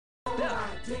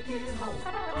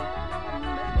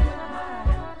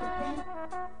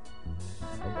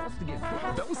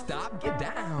Don't stop, get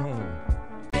down.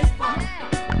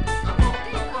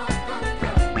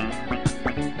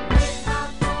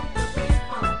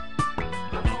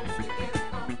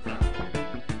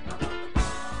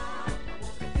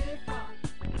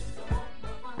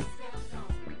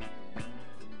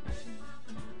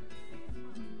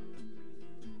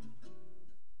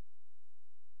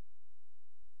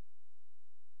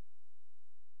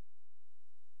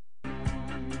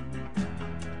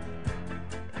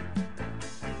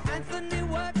 Anthony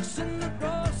works in the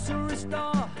grocery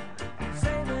store,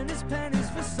 saving his pennies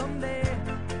for someday.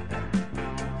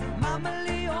 Mama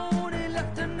Leone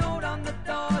left a note on the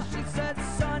door. She said,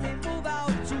 "Sonny, move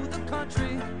out to the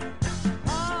country.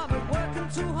 Ah, but working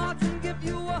too hard can give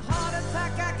you a heart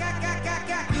attack.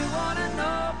 You wanna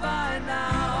know by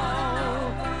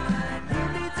now?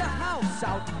 Who needs a house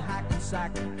out in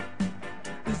Hackensack?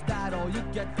 Is that all you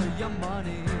get for your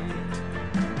money?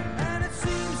 And it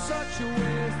seems such a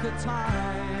waste of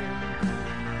time.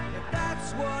 If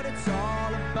that's what it's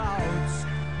all about,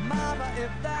 Mama,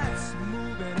 if that's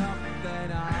moving up,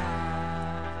 then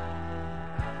I'm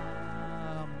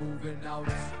moving out.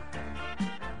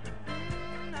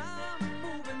 I'm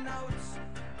moving out.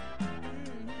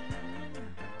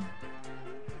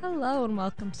 Hello and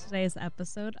welcome to today's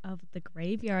episode of The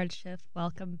Graveyard Shift.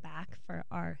 Welcome back for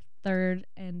our third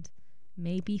and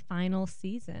maybe final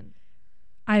season.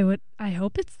 I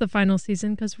hope it's the final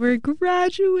season because we're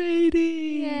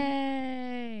graduating.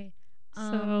 Yay!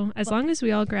 So as long as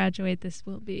we all graduate, this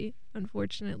will be,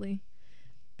 unfortunately,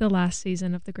 the last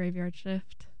season of The Graveyard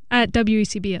Shift. At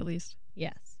WECB, at least.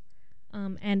 Yes.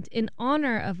 And in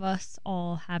honor of us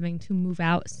all having to move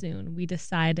out soon, we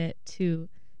decided to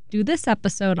do this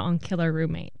episode on killer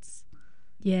roommates.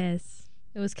 Yes.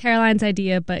 It was Caroline's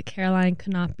idea, but Caroline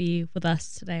could not be with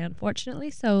us today,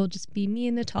 unfortunately, so it'll just be me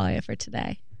and Natalia for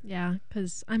today. Yeah,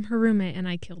 because I'm her roommate and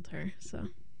I killed her, so.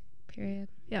 Period.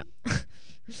 Yeah.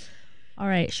 All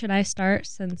right, should I start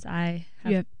since I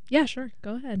have... Yeah, sure.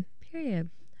 Go ahead. Period.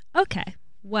 Okay,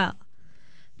 well,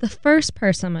 the first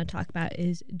person I'm going to talk about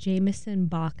is Jameson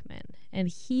Bachman, and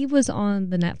he was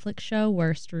on the Netflix show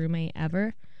Worst Roommate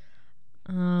Ever.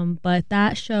 But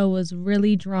that show was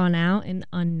really drawn out and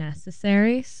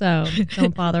unnecessary, so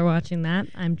don't bother watching that.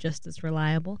 I'm just as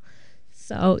reliable.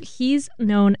 So he's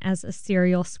known as a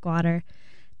serial squatter.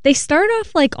 They start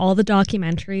off like all the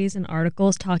documentaries and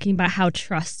articles talking about how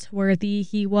trustworthy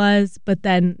he was, but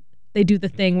then they do the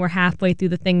thing where halfway through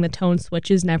the thing the tone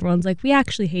switches and everyone's like, we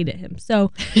actually hated him.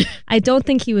 So I don't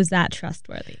think he was that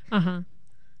trustworthy. Uh-huh.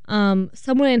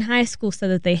 Someone in high school said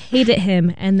that they hated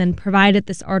him and then provided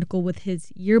this article with his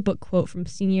yearbook quote from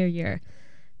senior year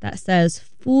that says,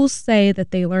 "Fools say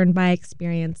that they learn by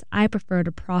experience. I prefer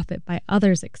to profit by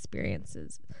others'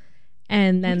 experiences."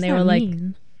 And then they were like,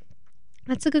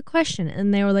 that's a good question.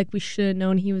 And they were like, we should have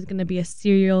known he was going to be a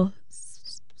serial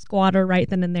squatter right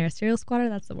then and there. Serial squatter,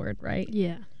 that's the word, right?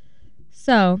 Yeah.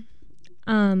 So,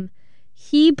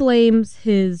 he blames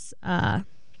his,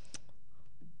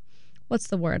 what's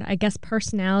the word? I guess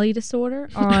personality disorder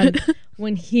on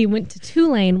when he went to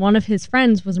Tulane. One of his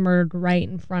friends was murdered right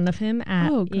in front of him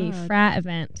at a frat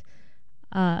event.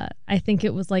 I think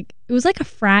it was like a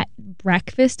frat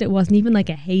breakfast. It wasn't even like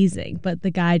a hazing, but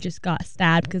the guy just got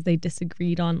stabbed because they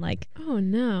disagreed on like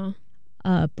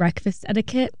breakfast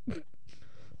etiquette.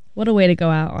 What a way to go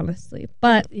out, honestly.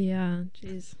 But yeah,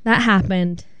 jeez, that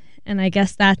happened, and I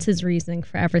guess that's his reasoning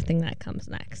for everything that comes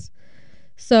next.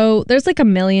 So there's like a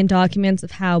million documents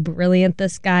of how brilliant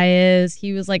this guy is.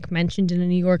 He was like mentioned in a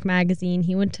New York magazine.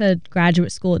 He went to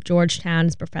graduate school at Georgetown.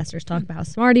 His professors talked about how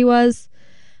smart he was.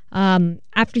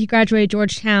 After he graduated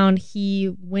Georgetown,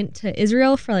 he went to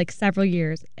Israel for like several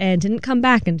years and didn't come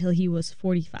back until he was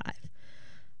 45.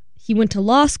 He went to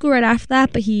law school right after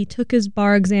that, but he took his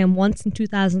bar exam once in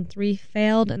 2003,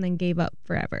 failed, and then gave up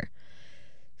forever.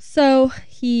 So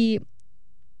he...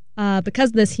 because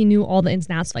of this, he knew all the ins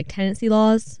and outs of like tenancy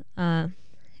laws,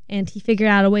 and he figured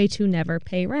out a way to never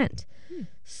pay rent.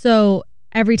 So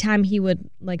every time he would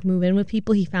like move in with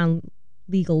people, he found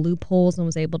legal loopholes and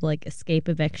was able to like escape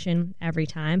eviction every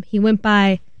time. He went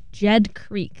by Jed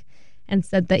Creek and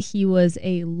said that he was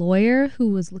a lawyer who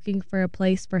was looking for a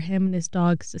place for him and his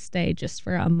dogs to stay just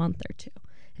for a month or two,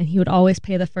 and he would always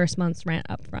pay the first month's rent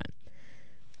up front.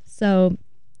 So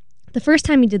the first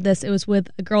time he did this, it was with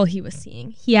a girl he was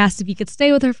seeing. He asked if he could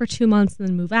stay with her for 2 months and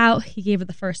then move out. He gave her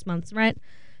the first month's rent,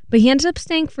 but he ended up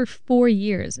staying for 4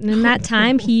 years. And in that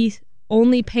time, he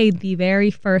only paid the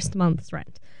very first month's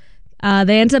rent.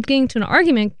 They ended up getting to an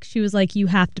argument. She was like, you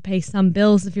have to pay some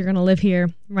bills if you're going to live here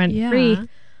rent-free.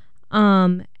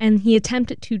 And he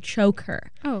attempted to choke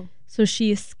her. Oh. So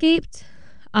she escaped,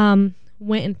 went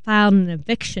and filed an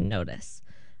eviction notice.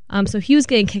 So he was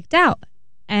getting kicked out.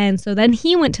 And so then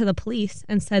he went to the police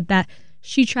and said that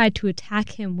she tried to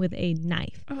attack him with a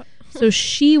knife. So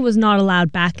she was not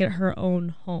allowed back at her own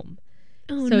home.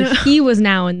 He was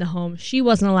now in the home. She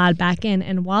wasn't allowed back in.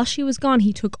 And while she was gone,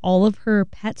 he took all of her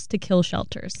pets to kill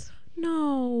shelters.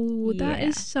 No, that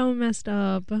is so messed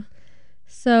up.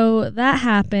 So that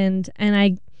happened,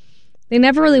 and they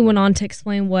never really went on to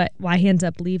explain why he ends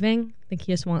up leaving. I think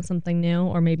he just wants something new,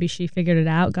 or maybe she figured it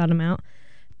out, got him out.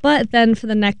 But then for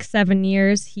the next 7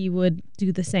 years, he would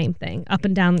do the same thing up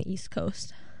and down the East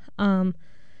Coast.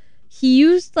 He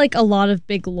used like a lot of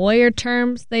big lawyer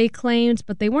terms, they claimed,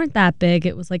 but they weren't that big.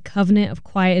 It was like covenant of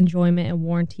quiet enjoyment and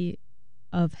warranty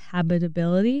of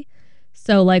habitability.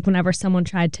 So like whenever someone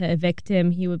tried to evict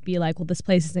him, he would be like, well, this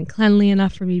place isn't cleanly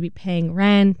enough for me to be paying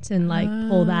rent, and like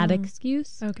pull that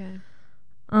excuse. Okay.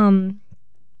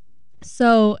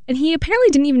 So, and he apparently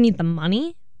didn't even need the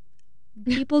money.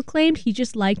 People claimed he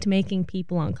just liked making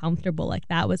people uncomfortable. Like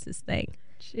that was his thing.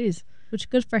 Jeez. Which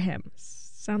good for him.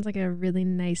 Sounds like a really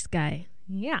nice guy.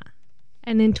 Yeah.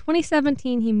 And in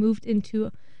 2017, he moved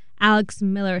into Alex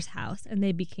Miller's house and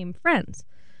they became friends.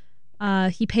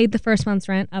 He paid the first month's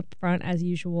rent up front as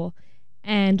usual.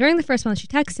 And during the first month, she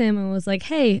texted him and was like,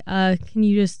 hey, can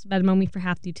you just Venmo me for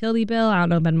half the utility bill? I don't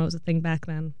know, Venmo was a thing back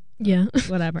then. Yeah.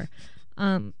 Whatever.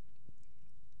 And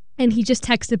he just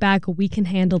texted back, we can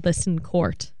handle this in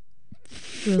court.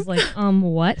 He was like,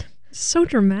 what? So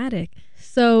dramatic.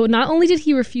 So not only did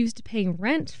he refuse to pay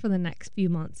rent for the next few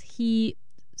months, he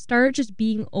started just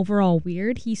being overall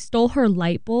weird. He stole her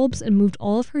light bulbs and moved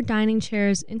all of her dining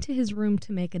chairs into his room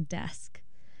to make a desk.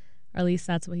 Or at least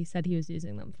that's what he said he was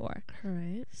using them for. All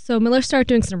right. So Miller started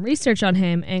doing some research on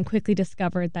him and quickly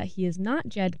discovered that he is not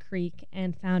Jed Creek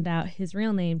and found out his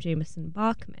real name, Jameson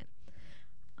Bachman.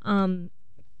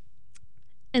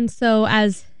 And so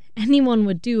as anyone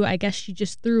would do, I guess she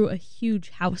just threw a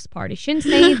huge house party. She didn't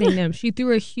say anything to him. She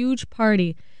threw a huge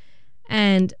party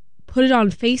and put it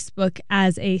on Facebook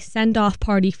as a send-off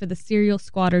party for the serial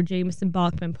squatter Jameson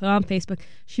Bachman. Put it on Facebook.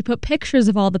 She put pictures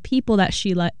of all the people that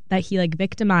he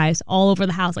victimized all over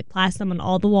the house, like plastered them on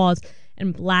all the walls,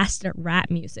 and blasted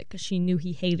rap music because she knew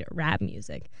he hated rap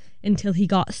music, until he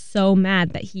got so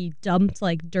mad that he dumped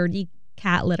like dirty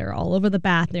cat litter all over the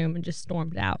bathroom and just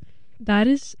stormed out. That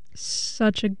is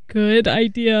such a good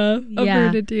idea of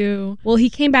her to do. Well,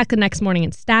 he came back the next morning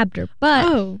and stabbed her,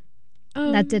 but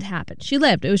that did happen. She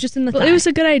lived. It was just in the thigh. It was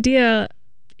a good idea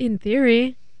in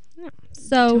theory. Yeah.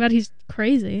 So, too bad he's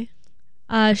crazy.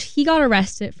 He got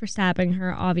arrested for stabbing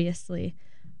her, obviously.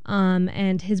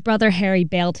 And his brother Harry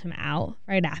bailed him out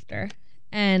right after.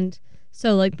 And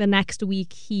so, like, the next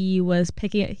week, him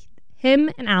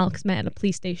and Alex met at a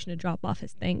police station to drop off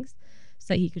his things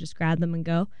so he could just grab them and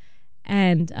go.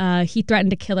 And he threatened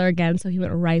to kill her again, so he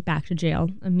went right back to jail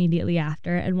immediately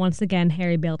after. And once again,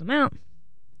 Harry bailed him out.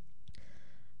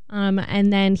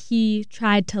 And then he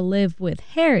tried to live with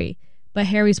Harry, but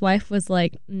Harry's wife was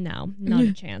like, no, not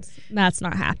a chance. That's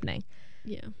not happening.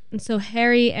 Yeah. And so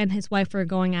Harry and his wife were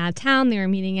going out of town. They were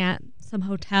meeting at some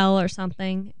hotel or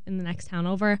something in the next town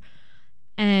over.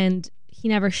 And he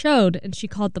never showed. And she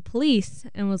called the police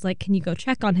and was like, can you go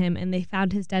check on him? And they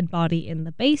found his dead body in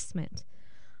the basement.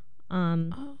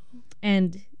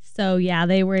 And so, yeah,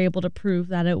 they were able to prove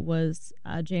that it was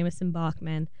Jameson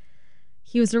Bachman.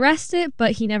 He was arrested,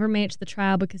 but he never made it to the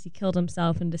trial because he killed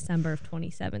himself in December of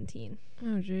 2017.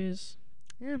 Oh, jeez.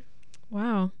 Yeah.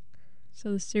 Wow.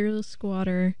 So the serial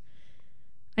squatter,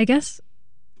 I guess,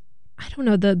 I don't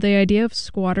know, the idea of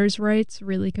squatters' rights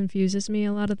really confuses me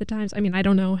a lot of the times. I mean, I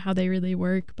don't know how they really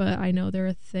work, but I know they're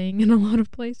a thing in a lot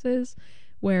of places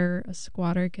where a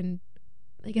squatter can,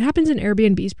 like, it happens in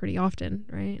Airbnbs pretty often,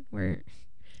 right? Where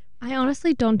I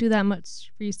honestly don't do that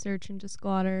much research into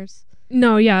squatters.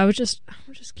 No, yeah, I was just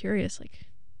curious. Like,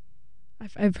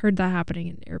 I've heard that happening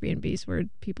in Airbnbs where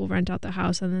people rent out the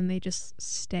house and then they just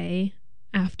stay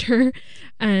after,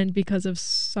 and because of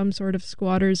some sort of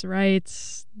squatter's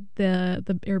rights, the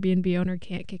Airbnb owner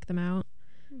can't kick them out.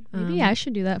 Maybe I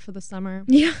should do that for the summer.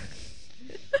 Yeah,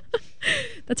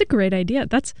 that's a great idea.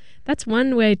 That's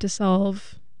one way to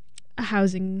solve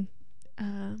housing.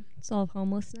 Solve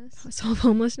homelessness. Solve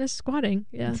homelessness, squatting.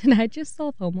 Yeah. Did I just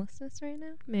solve homelessness right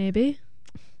now? Maybe.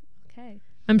 Okay.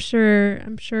 I'm sure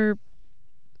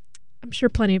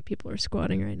plenty of people are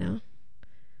squatting right now.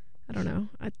 I don't know.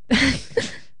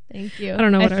 Thank you. I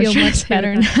don't know what I feel was much say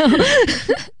better with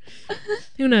now.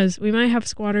 Who knows? We might have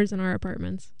squatters in our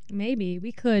apartments. Maybe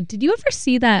we could. Did you ever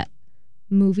see that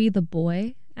movie, The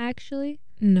Boy? Actually,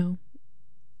 No,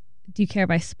 do you care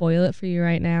if I spoil it for you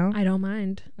right now? I don't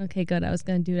mind. Okay, good. I was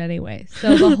gonna do it anyway.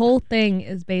 So the whole thing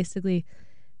is basically,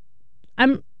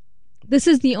 this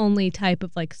is the only type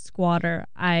of like squatter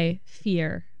I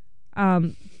fear.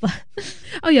 But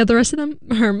Oh yeah, the rest of them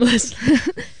are harmless.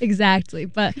 exactly.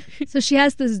 But so she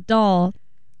has this doll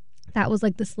that was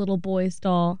like this little boy's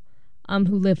doll,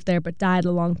 who lived there but died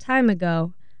a long time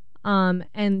ago.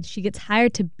 And she gets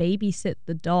hired to babysit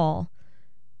the doll.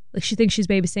 Like she thinks she's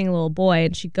babysitting a little boy,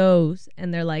 and she goes,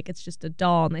 and they're like, it's just a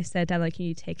doll, and they sit down like, you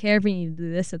need to take care of it, you need to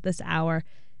do this at this hour.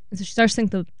 And so she starts to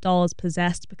think the doll is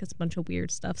possessed because a bunch of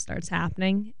weird stuff starts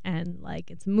happening, and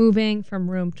like it's moving from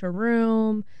room to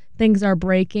room. Things are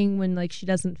breaking when like she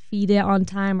doesn't feed it on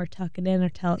time or tuck it in or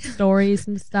tell it stories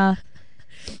and stuff.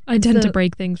 I tend to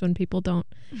break things when people don't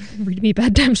read me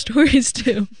bedtime stories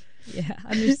too. Yeah,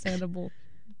 understandable.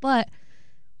 But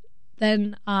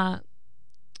then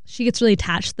she gets really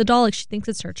attached to the doll. Like she thinks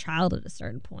it's her child at a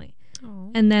certain point.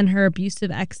 Oh. And then her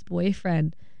abusive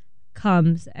ex-boyfriend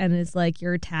comes and is like,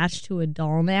 you're attached to a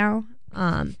doll now.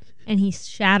 And he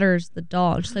shatters the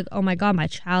doll. And she's like, oh my God, my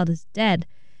child is dead.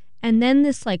 And then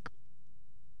this like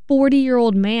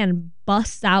 40-year-old man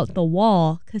busts out the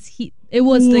wall because it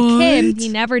was the kid. He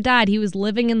never died. He was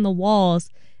living in the walls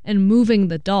and moving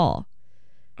the doll.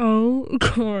 Oh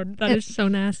God, that is so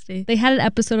nasty. They had an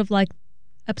episode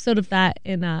of that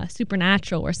in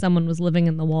Supernatural where someone was living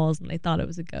in the walls and they thought it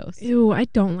was a ghost. Ew, I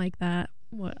don't like that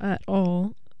at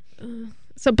all.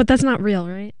 So, but that's not real,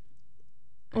 right?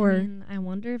 Or I mean, I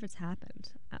wonder if it's happened.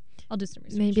 I'll do some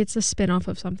research. maybe it's a spin-off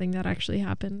of something that actually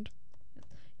happened.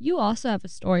 You also have a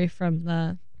story from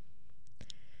the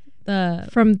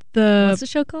what's the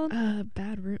show called?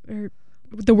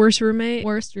 The Worst Roommate.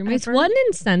 Worst Roommates. Ever? What an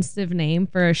insensitive name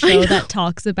for a show that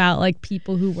talks about like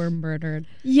people who were murdered.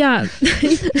 Yeah,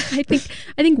 I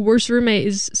think Worst Roommate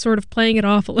is sort of playing it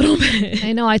off a little bit.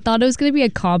 I know. I thought it was going to be a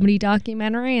comedy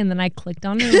documentary, and then I clicked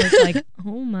on it and was like,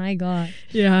 oh my God.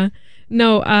 Yeah.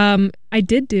 No, I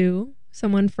did do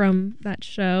someone from that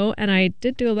show, and I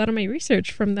did do a lot of my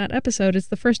research from that episode. It's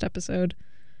the first episode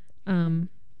of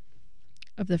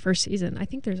the first season. I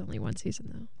think there's only one season,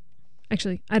 though.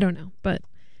 Actually, I don't know. But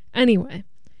anyway,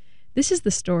 this is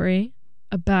the story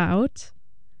about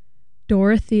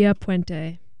Dorothea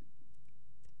Puente.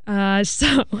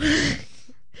 So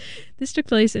this took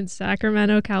place in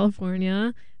Sacramento,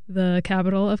 California, the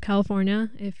capital of California.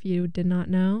 If you did not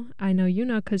know, I know you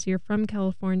know because you're from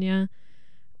California.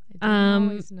 I didn't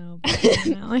always know, but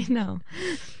now I know.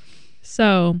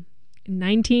 So in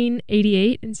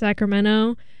 1988 in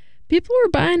Sacramento, people were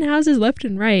buying houses left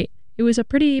and right. It was a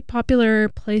pretty popular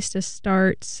place to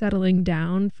start settling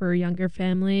down for younger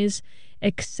families,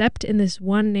 except in this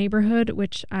one neighborhood,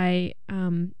 which I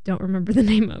don't remember the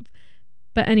name of.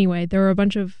 But anyway, there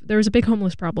was a big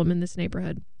homeless problem in this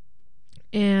neighborhood.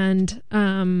 And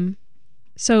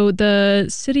so the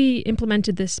city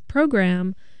implemented this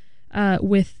program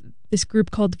with this group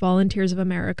called Volunteers of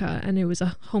America, and it was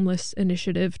a homeless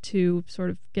initiative to sort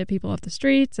of get people off the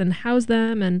streets and house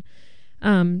them and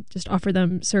just offer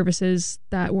them services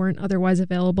that weren't otherwise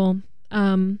available.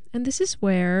 And this is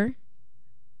where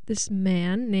this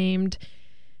man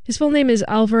his full name is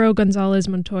Alvaro Gonzalez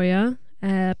Montoya,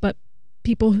 but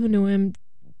people who knew him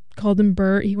called him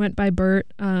Bert. He went by Bert.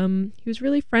 He was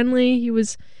really friendly. He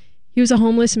was a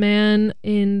homeless man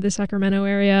in the Sacramento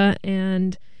area,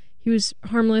 and he was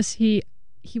harmless. He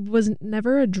was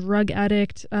never a drug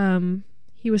addict.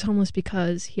 He was homeless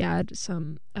because he had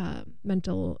some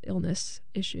mental illness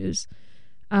issues.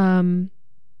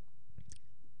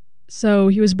 So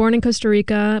he was born in Costa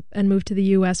Rica and moved to the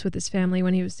U.S. with his family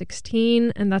when he was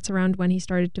 16, and that's around when he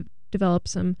started to develop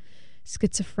some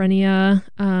schizophrenia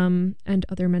and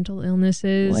other mental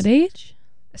illnesses. What age?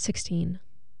 16.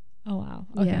 Oh, wow.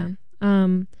 Okay. Yeah.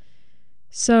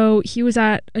 So he was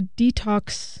at a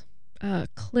detox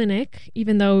clinic,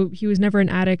 even though he was never an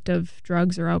addict of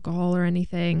drugs or alcohol or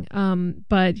anything.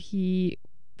 But he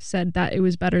said that it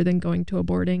was better than going to a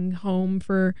boarding home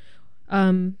for,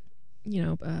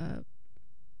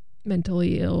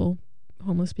 mentally ill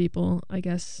homeless people. I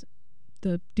guess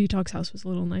the detox house was a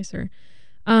little nicer.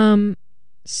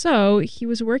 So he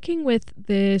was working with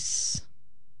this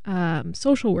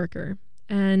social worker,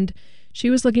 and she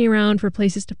was looking around for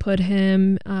places to put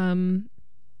him.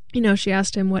 She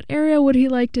asked him what area would he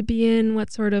like to be in,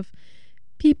 what sort of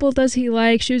people does he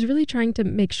like. She was really trying to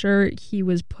make sure he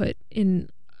was put in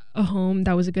a home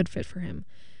that was a good fit for him.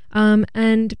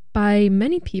 And by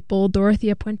many people,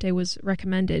 Dorothea Puente was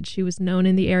recommended. She was known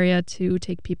in the area to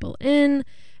take people in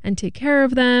and take care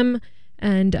of them.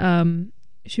 And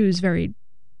she was very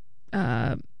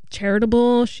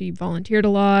charitable. She volunteered a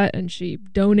lot, and she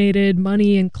donated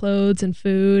money and clothes and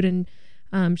food. And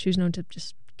she was known to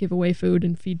just give away food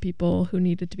and feed people who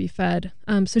needed to be fed.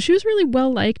 So she was really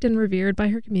well liked and revered by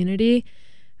her community.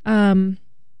 And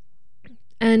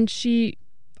she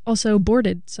also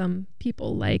boarded some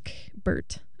people like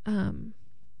Bert.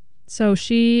 So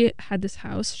she had this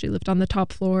house. She lived on the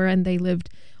top floor, and they lived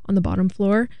on the bottom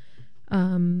floor.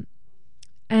 And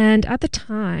at the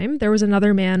time, there was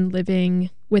another man living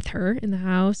with her in the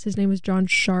house. His name was John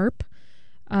Sharp.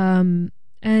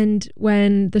 And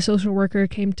when the social worker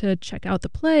came to check out the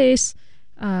place,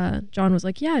 John was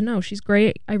like, yeah, no, she's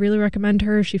great. I really recommend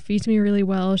her. She feeds me really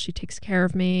well. She takes care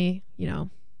of me,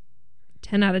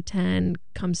 10 out of 10,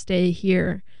 come stay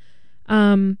here.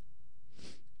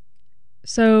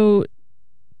 So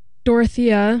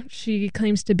Dorothea, she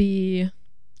claims to be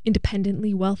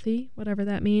independently wealthy, whatever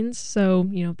that means. So,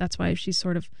 that's why she's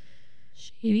sort of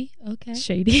Shady. Okay.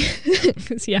 shady.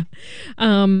 Yeah.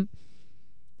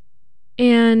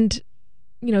 And,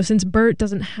 since Bert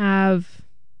doesn't have,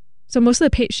 so most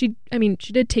of the she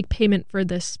did take payment for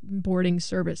this boarding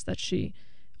service that she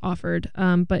offered.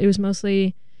 But it was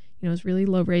mostly, it was really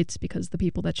low rates because the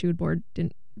people that she would board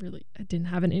didn't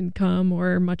have an income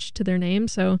or much to their name.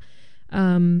 So,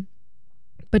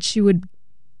 but she would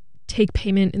take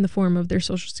payment in the form of their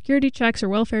social security checks or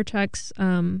welfare checks.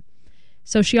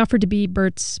 So she offered to be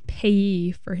Bert's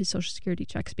payee for his social security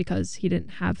checks because he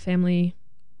didn't have family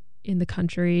in the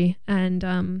country, and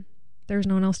there was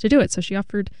no one else to do it. So she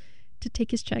offered to take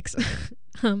his checks.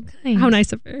 How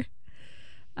nice of her.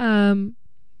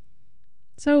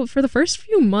 So for the first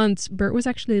few months, Bert was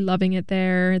actually loving it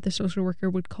there. The social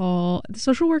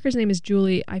worker's name is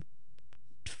Julie. I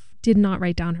did not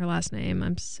write down her last name.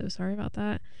 I'm so sorry about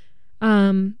that.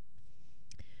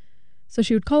 So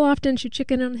she would call often, she'd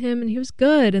check in on him, and he was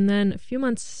good. And then a few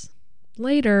months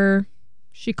later,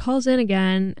 she calls in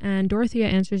again, and Dorothea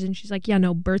answers, and she's like, yeah,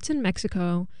 no, Bert's in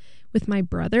Mexico with my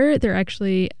brother. They're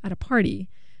actually at a party.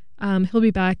 He'll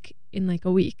be back in like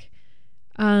a week.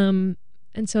 And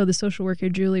so the social worker,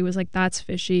 Julie, was like, that's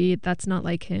fishy. That's not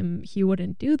like him. He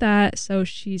wouldn't do that. So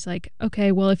she's like,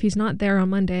 okay, well, if he's not there on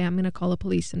Monday, I'm going to call the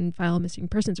police and file a missing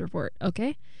persons report.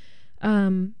 Okay.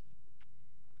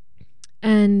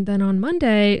 And then on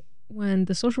Monday, when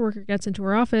the social worker gets into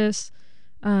her office,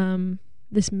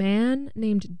 this man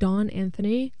named Don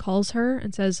Anthony calls her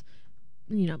and says,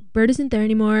 Bert isn't there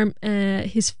anymore.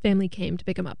 His family came to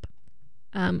pick him up,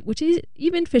 which is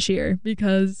even fishier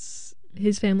because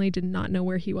his family did not know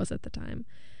where he was at the time.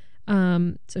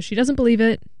 So she doesn't believe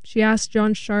it. She asked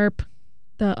John Sharp,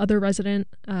 the other resident,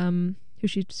 who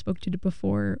she spoke to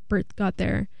before Bert got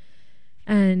there.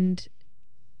 And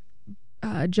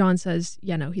John says,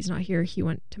 yeah, no, he's not here. He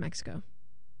went to Mexico.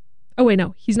 Oh, wait,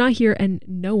 no, he's not here, and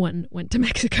no one went to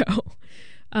Mexico.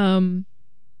 And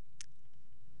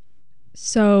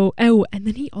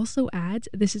then he also adds,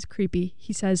 this is creepy,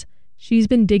 he says, she's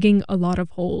been digging a lot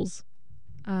of holes.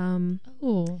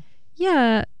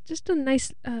 Yeah, just a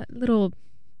nice little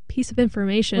piece of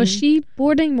information. Was she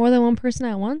boarding more than one person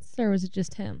at once, or was it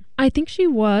just him? I think she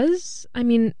was.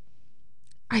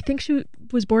 I think she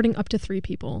was boarding up to 3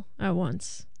 people at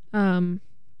once.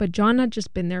 But John had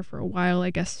just been there for a while. I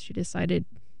guess she decided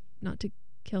not to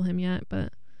kill him yet,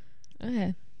 but...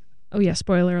 Okay. Oh yeah,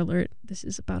 spoiler alert. This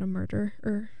is about a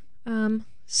murder.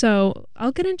 So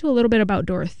I'll get into a little bit about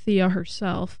Dorothea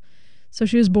herself. So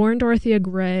she was born Dorothea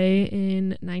Gray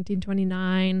in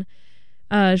 1929.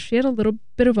 She had a little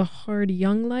bit of a hard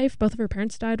young life. Both of her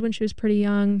parents died when she was pretty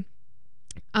young.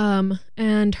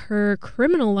 And her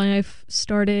criminal life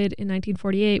started in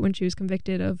 1948 when she was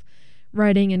convicted of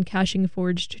writing and cashing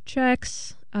forged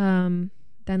checks. Then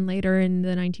later in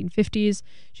the 1950s,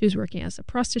 she was working as a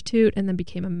prostitute and then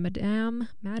became a madam.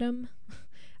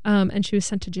 And she was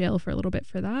sent to jail for a little bit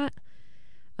for that.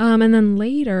 And then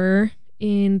later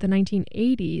in the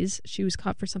 1980s, she was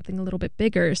caught for something a little bit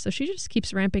bigger. So she just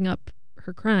keeps ramping up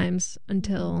her crimes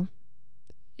until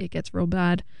it gets real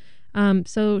bad.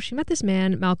 So she met this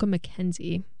man, Malcolm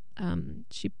McKenzie,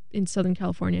 in Southern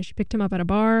California. She picked him up at a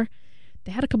bar.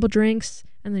 They had a couple drinks,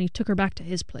 and then he took her back to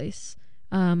his place.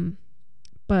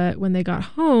 But when they got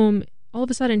home, all of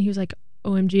a sudden he was like,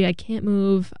 OMG, I can't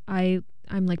move. I'm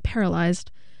like paralyzed.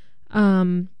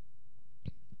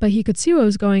 But he could see what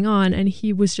was going on, and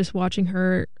he was just watching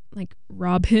her like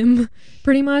rob him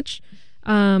pretty much.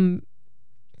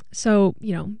 So,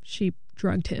 she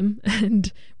drugged him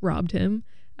and robbed him.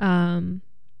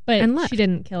 But But and left. she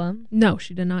didn't kill him. No,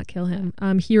 she did not kill him.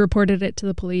 He reported it to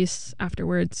the police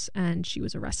afterwards, and she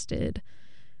was arrested.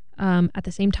 At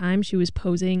the same time, she was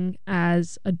posing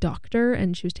as a doctor,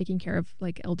 and she was taking care of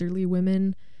like elderly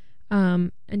women,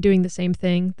 and doing the same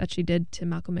thing that she did to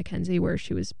Malcolm McKenzie, where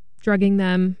she was drugging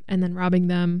them and then robbing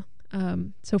them.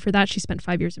 So for that, she spent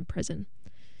 5 years in prison.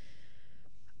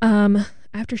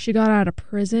 After she got out of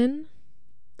prison,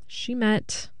 she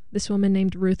met this woman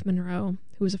named Ruth Monroe,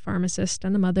 who was a pharmacist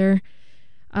and a mother.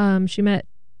 She met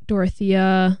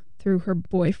Dorothea through her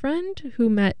boyfriend, who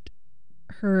met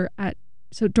her at...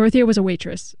 So Dorothea was a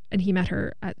waitress, and he met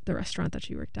her at the restaurant that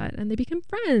she worked at, and they became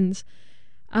friends.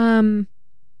 And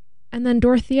then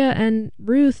Dorothea and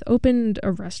Ruth opened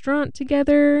a restaurant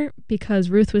together because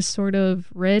Ruth was sort of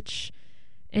rich,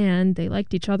 and they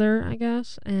liked each other, I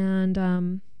guess.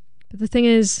 And but the thing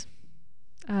is,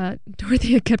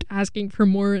 Dorothea kept asking for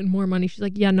more and more money. She's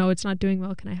like, yeah, no, it's not doing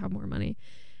well. Can I have more money?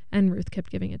 And Ruth kept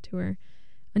giving it to her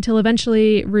until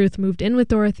eventually Ruth moved in with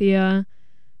Dorothea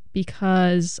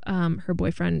because her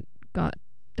boyfriend got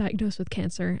diagnosed with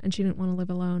cancer and she didn't want to live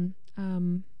alone.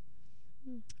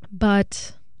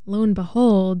 But lo and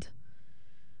behold,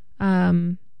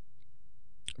 Ruth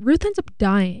ends up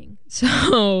dying.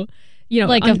 So,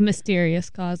 like of mysterious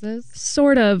causes.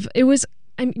 Sort of. It was,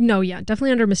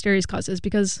 definitely under mysterious causes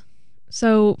because,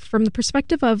 so from the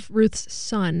perspective of Ruth's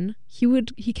son,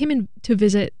 he came in to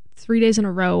visit 3 days in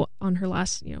a row on her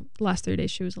last 3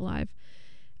 days she was alive.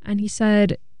 And he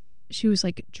said she was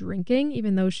like drinking,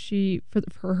 even though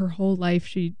for her whole life,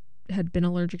 she had been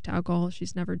allergic to alcohol.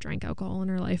 She's never drank alcohol in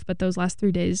her life. But those last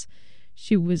 3 days,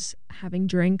 she was having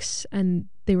drinks and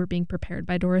they were being prepared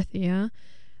by Dorothea.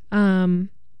 And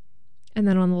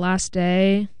then on the last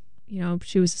day,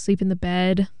 she was asleep in the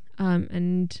bed,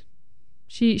 and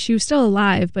she was still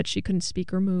alive, but she couldn't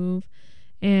speak or move.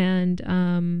 And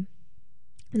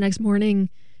the next morning,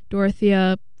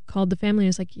 Dorothea called the family and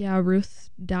was like, yeah, Ruth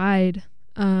died.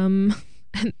 And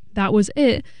that was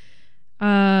it.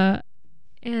 And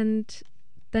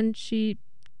then the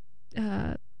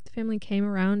family came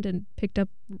around and picked up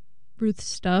Ruth's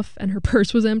stuff, and her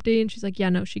purse was empty. And she's like, yeah,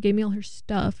 no, she gave me all her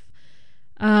stuff.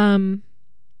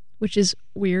 Which is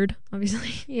weird,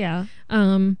 obviously. Yeah.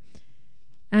 And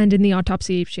in the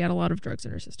autopsy, she had a lot of drugs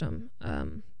in her system.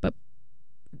 But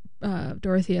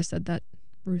Dorothea said that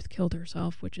Ruth killed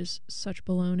herself, which is such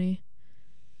baloney.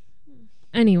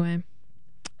 Anyway,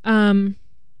 when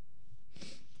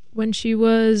she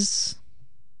was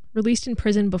released in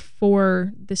prison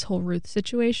before this whole Ruth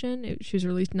situation, she was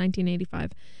released in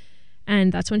 1985.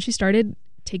 And that's when she started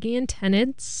taking in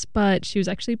tenants, but she was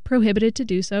actually prohibited to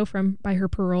do so by her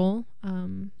parole.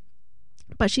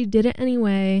 But she did it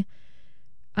anyway.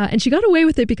 And she got away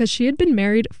with it because she had been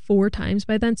married 4 times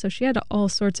by then. So she had all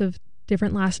sorts of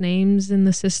different last names in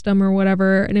the system or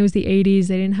whatever. And it was the 80s.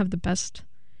 They didn't have the best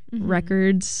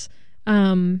records.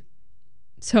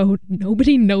 So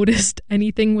nobody noticed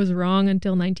anything was wrong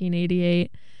until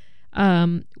 1988,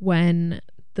 when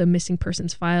the missing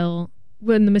persons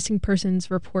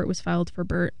report was filed for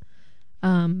Bert.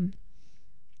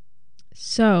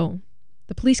 So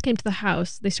the police came to the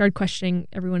house. They started questioning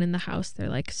everyone in the house. They're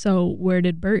like, so where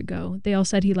did Bert go? They all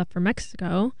said he left for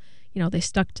Mexico. They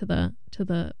stuck to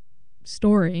the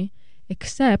story,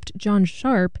 except John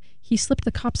Sharp. He slipped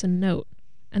the cops a note,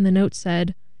 and the note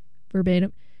said,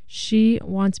 verbatim, "She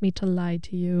wants me to lie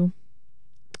to you."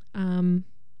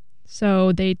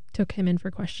 So they took him in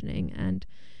for questioning, and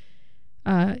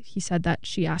he said that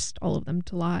she asked all of them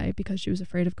to lie because she was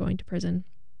afraid of going to prison.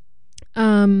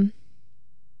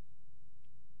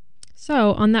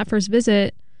 So on that first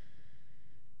visit,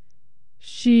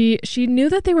 she knew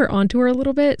that they were onto her a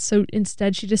little bit. So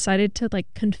instead, she decided to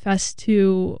confess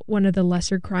to one of the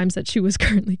lesser crimes that she was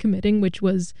currently committing, which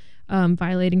was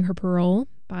violating her parole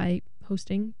by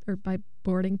hosting or by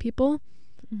boarding people.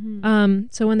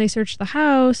 So when they searched the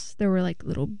house, there were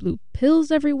little blue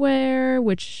pills everywhere,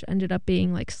 which ended up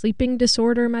being sleeping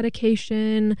disorder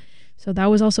medication. So that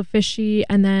was also fishy.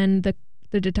 And then the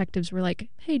detectives were like,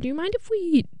 hey, do you mind if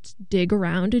we dig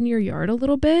around in your yard a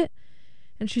little bit?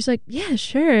 And she's like, yeah,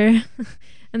 sure.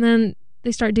 And then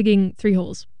they start digging 3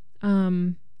 holes.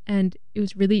 And it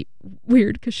was really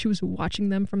weird because she was watching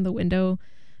them from the window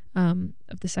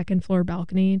of the 2nd floor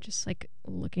balcony, just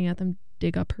looking at them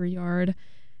dig up her yard.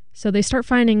 So they start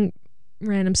finding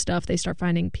random stuff. They start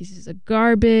finding pieces of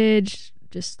garbage,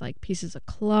 just pieces of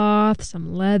cloth,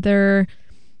 some leather,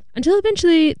 until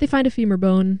eventually they find a femur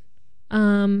bone,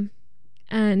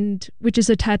 and which is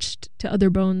attached to other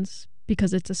bones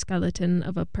because it's a skeleton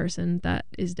of a person that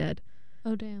is dead.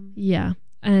 Oh, damn. Yeah.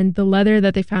 And the leather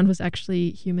that they found was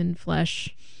actually human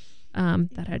flesh.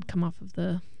 that had come off of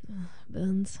the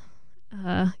bones.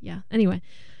 Anyway.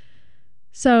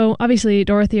 So obviously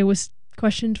Dorothea was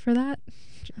questioned for that.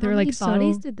 How many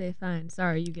bodies did they find?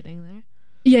 Sorry, are you getting there?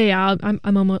 Yeah.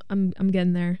 I'm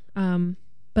getting there.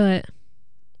 But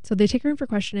so they take her in for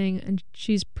questioning, and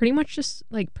she's pretty much just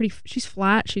like she's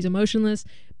flat. She's emotionless,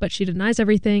 but she denies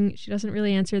everything. She doesn't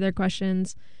really answer their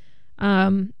questions.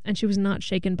 And she was not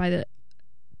shaken by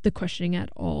the questioning at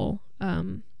all.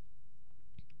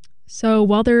 So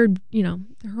while they're,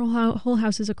 her whole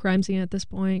house is a crime scene at this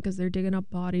point because they're digging up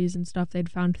bodies and stuff. They'd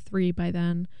found 3 by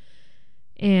then.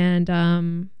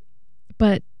 And,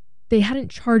 but they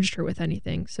hadn't charged her with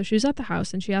anything. So she was at the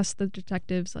house and she asked the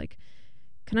detectives, like,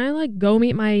 can I, like, go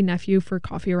meet my nephew for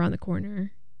coffee around the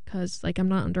corner? Because, like, I'm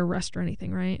not under arrest or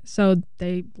anything, right? So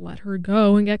they let her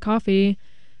go and get coffee.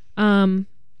 But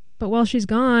while she's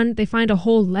gone, they find a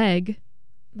whole leg,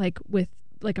 like, with,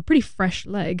 like, a pretty fresh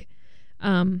leg,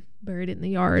 buried in the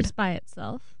yard. Just by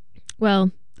itself?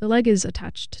 Well, the leg is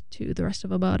attached to the rest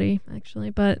of a body,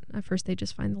 actually, but at first they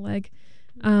just find the leg.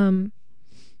 And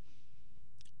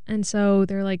so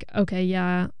they're like, okay,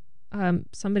 yeah,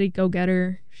 somebody go get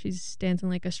her. She's dancing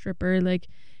like a stripper. Like,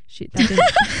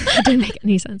 that didn't make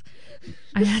any sense.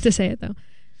 I had to say it though.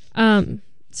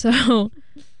 So,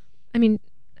 I mean,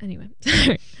 anyway,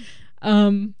 sorry.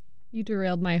 You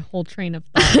derailed my whole train of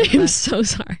thought. I'm so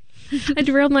sorry. I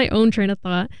derailed my own train of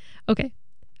thought. Okay,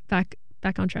 back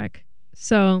on track.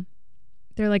 So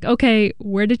they're like, okay,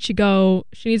 where did she go?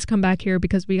 She needs to come back here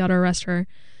because we got to arrest her.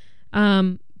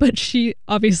 But she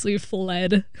obviously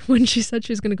fled when she said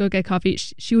she was going to go get coffee.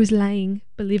 She was lying.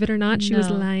 Believe it or not, she was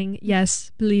lying.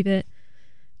 Yes, believe it.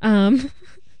 And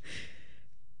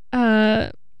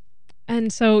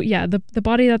so, yeah, the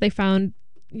body that they found,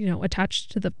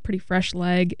 attached to the pretty fresh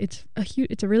leg, it's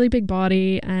a really big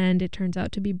body, and it turns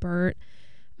out to be Bert,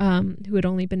 who had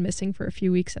only been missing for a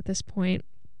few weeks at this point.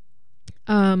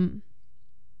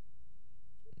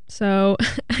 So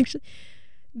actually,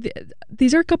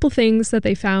 these are a couple things that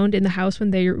they found in the house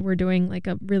when they were doing like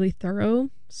a really thorough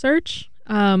search.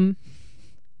 On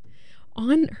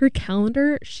her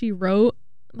calendar, she wrote,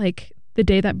 like, the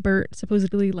day that Bert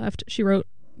supposedly left, she wrote,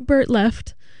 Bert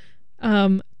left.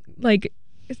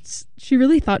 She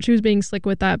really thought she was being slick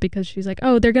with that because she's like,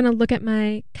 oh, they're gonna look at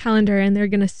my calendar and they're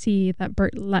gonna see that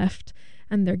Bert left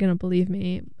and they're gonna believe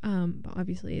me. But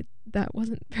obviously that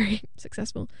wasn't very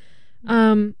successful.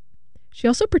 She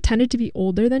also pretended to be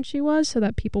older than she was so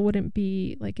that people wouldn't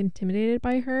be, like, intimidated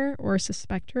by her or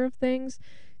suspect her of things.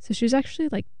 So she was actually,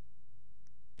 like,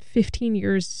 15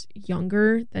 years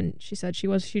younger than she said she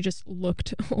was. She just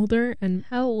looked older. And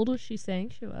how old was she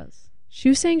saying she was? She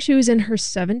was saying she was in her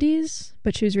 70s,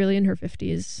 but she was really in her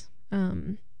 50s.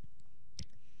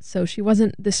 So she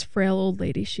wasn't this frail old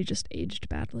lady. She just aged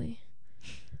badly.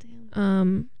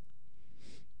 Damn.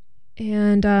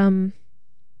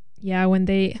 Yeah, when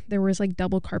there was, like,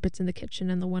 double carpets in the kitchen,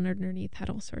 and the one underneath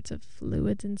had all sorts of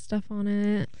fluids and stuff on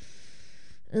it.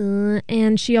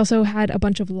 And she also had a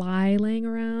bunch of lye laying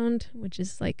around, which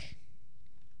is, like,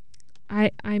 I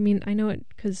mean, I know it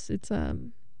because it's,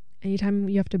 anytime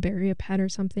you have to bury a pet or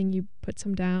something, you put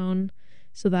some down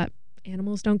so that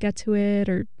animals don't get to it,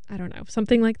 or I don't know,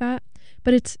 something like that.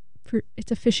 But it's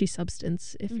a fishy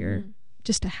substance if you're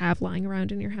just to have lying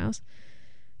around in your house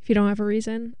if you don't have a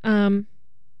reason.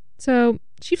 So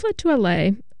she fled to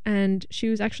LA, and she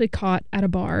was actually caught at a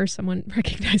bar. Someone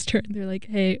recognized her, and they're like,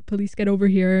 hey, police, get over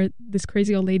here. This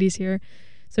crazy old lady's here.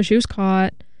 So she was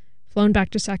caught, flown back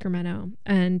to Sacramento,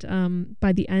 and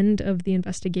by the end of the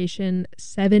investigation,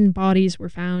 7 bodies were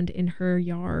found in her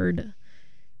yard.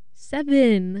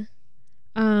 7.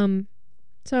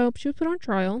 So she was put on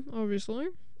trial, obviously.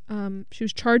 She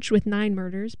was charged with 9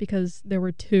 murders because there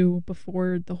were 2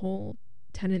 before the whole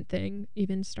tenant thing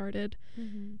even started.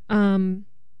 Her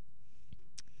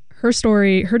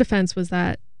defense was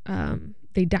that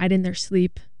they died in their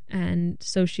sleep, and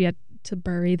so she had to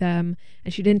bury them,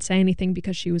 and she didn't say anything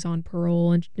because she was on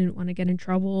parole and she didn't want to get in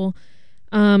trouble,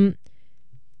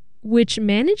 which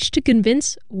managed to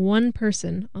convince one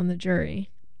person on the jury.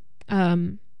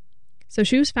 So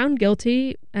she was found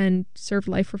guilty and served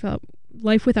life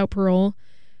without parole,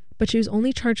 but she was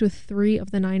only charged with 3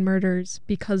 of the 9 murders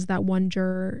because that one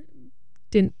juror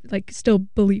didn't, like, still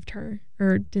believed her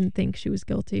or didn't think she was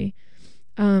guilty.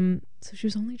 So she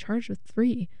was only charged with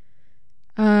 3.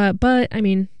 But I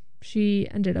mean, she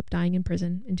ended up dying in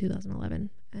prison in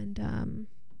 2011, and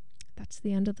that's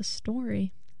the end of the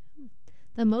story.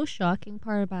 The most shocking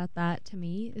part about that to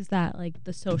me is that like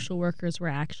the social workers were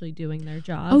actually doing their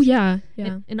job. Oh yeah,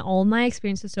 yeah. In all my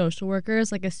experience with social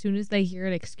workers, like as soon as they hear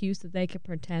an excuse that they can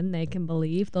pretend they can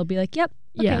believe, they'll be like, "Yep,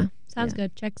 okay, Yeah, sounds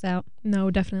good, checks out."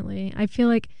 No, definitely. I feel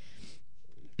like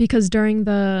because during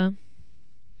the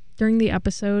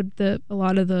episode, a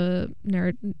lot of the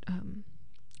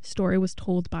story was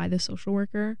told by the social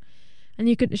worker, and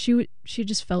she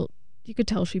just felt, you could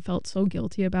tell she felt so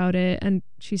guilty about it, and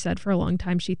she said for a long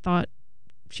time she felt,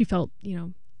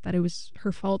 that it was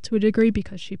her fault to a degree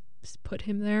because she put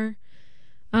him there.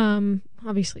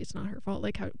 Obviously it's not her fault.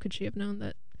 Like, how could she have known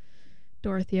that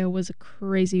Dorothea was a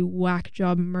crazy whack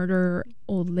job murderer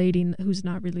old lady who's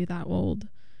not really that old?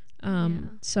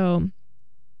 So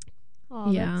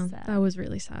yeah, that was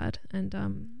really sad.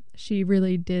 And she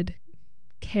really did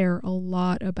care a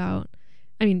lot about,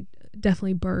 I mean,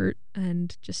 definitely Bert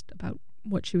and just about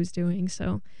what she was doing.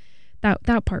 So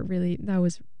that part really, that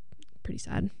was pretty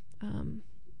sad.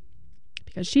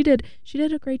 Because she did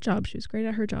a great job. She was great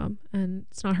at her job, and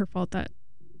it's not her fault that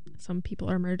some people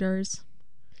are murderers.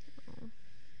 Oh.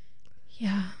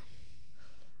 Yeah.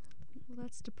 Well,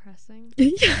 that's depressing.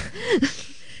 Yeah.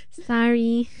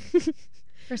 Sorry.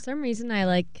 For some reason,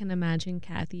 I can imagine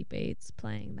Kathy Bates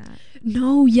playing that.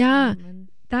 No, yeah. woman.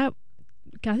 That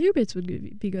Kathy Bates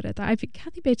would be good at that. I think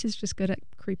Kathy Bates is just good at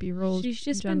creepy roles. She's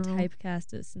just in been general.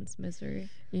 typecasted since Misery.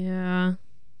 Yeah.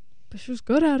 But she was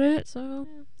good at it, so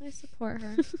Yeah, I support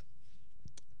her.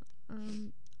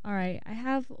 All right, I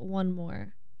have one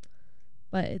more,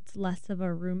 but it's less of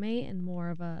a roommate and more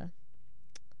of a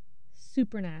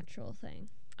supernatural thing.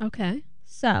 okay.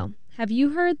 So, have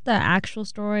you heard the actual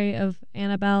story of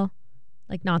Annabelle?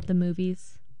 Like, not the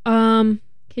movies? Can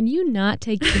you not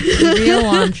take the real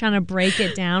while I'm trying to break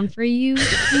it down for you?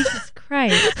 Jesus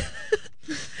Christ.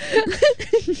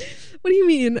 What do you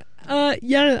mean?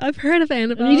 Yeah, I've heard of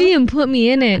Annabelle. You didn't even put me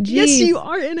in it. Jeez. Yes, you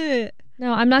are in it.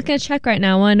 No, I'm not going to check right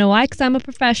now. Want to know why? Because I'm a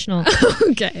professional.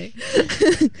 Okay.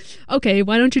 Okay,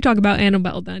 why don't you talk about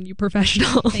Annabelle then, you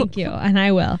professional? Thank you, and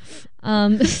I will.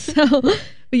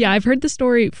 But yeah, I've heard the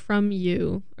story from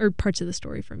you, or parts of the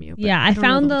story from you. But yeah, I don't know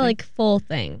found the whole thing. full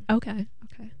thing Okay.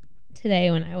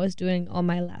 today when I was doing all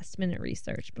my last minute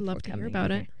research. Before Love to hear coming about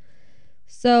here. it.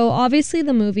 So obviously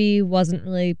the movie wasn't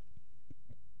really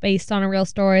based on a real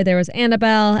story. There was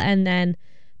Annabelle, and then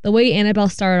the way Annabelle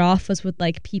started off was with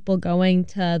people going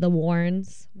to the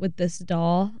Warrens with this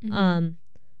doll. Mm-hmm.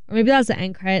 Or maybe that was the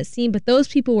end credit scene, but those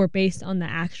people were based on the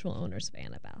actual owners of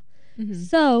Annabelle. Mm-hmm.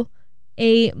 So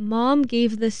a mom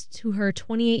gave this to her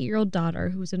 28-year-old daughter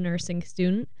who was a nursing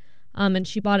student, and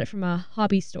she bought it from a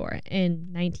hobby store in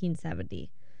 1970.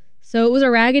 So it was a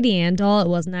Raggedy Ann doll. It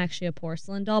wasn't actually a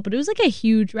porcelain doll, but it was a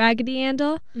huge Raggedy Ann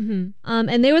doll. Mm-hmm.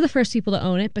 And they were the first people to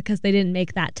own it because they didn't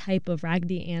make that type of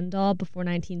Raggedy Ann doll before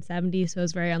 1970. So it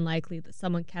was very unlikely that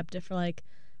someone kept it for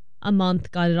a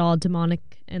month, got it all demonic,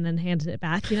 and then handed it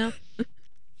back,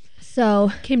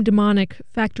 So Came demonic,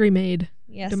 factory made.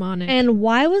 yes. Demonic. And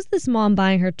why was this mom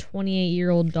buying her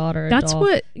 28-year-old daughter a That's doll?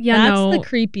 what, That's no. the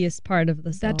creepiest part of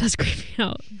this. That does creep me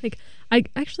out. I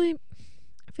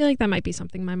feel like that might be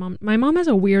something my mom has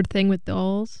a weird thing with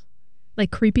dolls,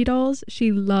 creepy dolls.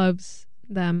 She loves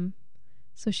them,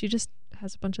 so she just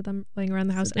has a bunch of them laying around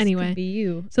the house. So this Anyway, could be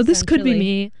you. so this could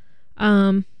be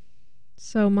essentially. me.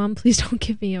 So mom, please don't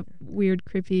give me a weird,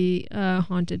 creepy,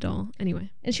 haunted doll. Anyway,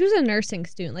 And she was a nursing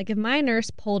student. If my nurse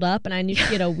pulled up and I knew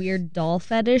she had a weird doll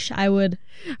fetish, I wouldn't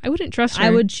trust her. I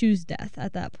would choose death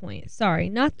at that point. Sorry,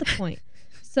 not the point.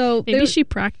 So maybe she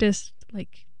practiced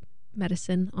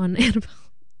medicine on Annabelle.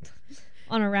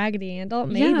 On a Raggedy Ann doll,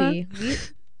 maybe. Yeah.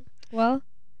 Well,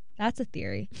 that's a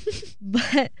theory.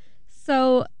 But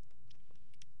so,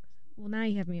 now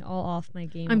you have me all off my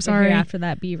game. I'm over sorry. here after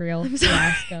that Be Real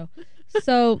fiasco.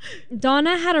 So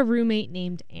Donna had a roommate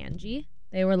named Angie.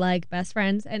 They were best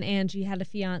friends, and Angie had a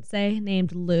fiance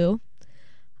named Lou.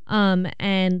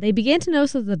 And they began to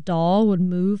notice that the doll would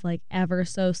move ever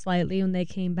so slightly when they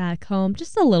came back home,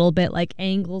 just a little bit,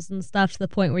 angles and stuff, to the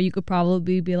point where you could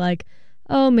probably be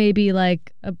oh, maybe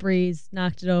a breeze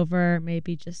knocked it over,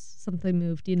 maybe just something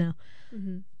moved,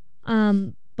 Mm-hmm.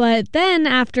 But then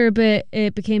after a bit,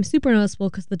 it became super noticeable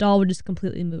because the doll would just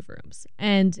completely move rooms.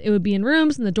 And it would be in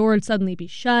rooms and the door would suddenly be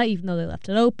shut, even though they left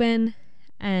it open.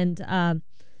 And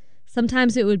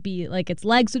sometimes it would be its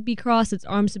legs would be crossed, its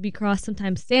arms would be crossed,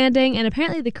 sometimes standing. And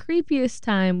apparently the creepiest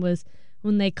time was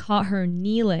when they caught her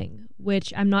kneeling,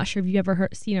 which I'm not sure if you've ever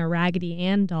seen a Raggedy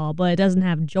Ann doll, but it doesn't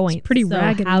have joints. It's pretty so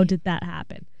raggedy. How did that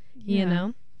happen? You Yeah.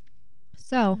 know?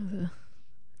 So Ugh.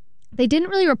 they didn't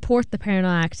really report the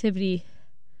paranormal activity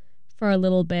for a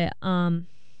little bit.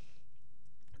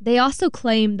 They also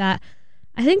claimed that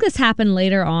I think this happened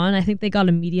later on. I think they got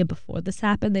a media before this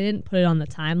happened. They didn't put it on the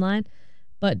timeline.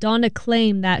 But Donna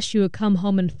claimed that she would come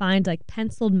home and find like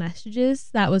penciled messages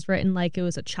that was written like it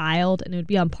was a child, and it would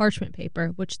be on parchment paper,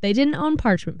 which they didn't own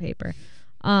parchment paper.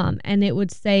 And it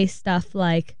would say stuff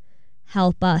like,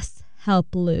 "Help us,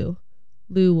 help Lou."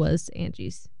 Lou was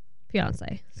Angie's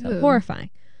fiance. So horrifying.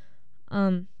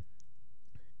 And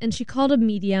she called a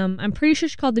medium. I'm pretty sure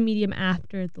she called the medium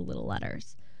after the little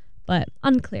letters, but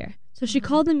unclear. So she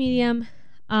called the medium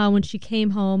when she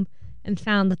came home and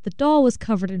found that the doll was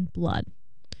covered in blood.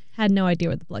 Had no idea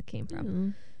where the blood came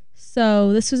from.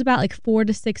 So this was about like 4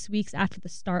 to 6 weeks after the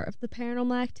start of the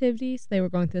paranormal activities. They were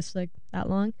going through this for like that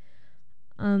long.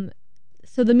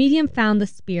 So the medium found the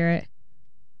spirit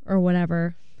or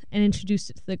whatever and introduced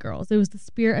it to the girls. It was the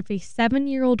spirit of a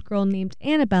 7-year-old girl named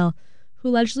Annabelle who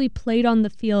allegedly played on the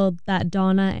field that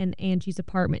Donna and Angie's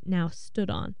apartment now stood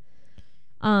on.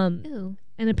 And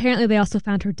apparently they also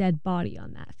found her dead body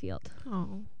on that field.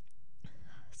 Oh.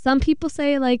 Some people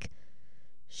say like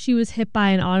she was hit by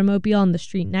an automobile on the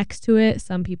street next to it.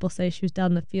 Some people say she was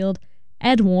down the field.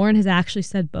 Ed Warren has actually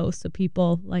said both, so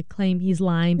people like claim he's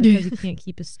lying because he can't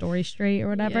keep his story straight or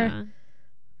whatever.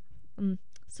 Yeah.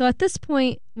 So at this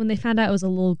point, when they found out it was a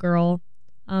little girl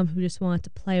who just wanted to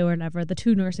play or whatever, the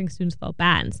 2 nursing students felt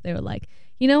bad, and so they were like,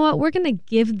 you know what, we're going to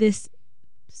give this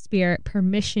spirit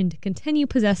permission to continue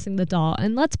possessing the doll,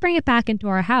 and let's bring it back into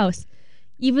our house,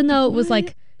 even though it was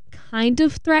like kind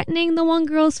of threatening the one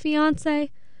girl's fiance.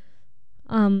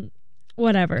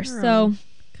 Whatever. Girl, so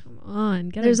come on,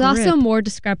 get there's a grip. also more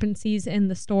discrepancies in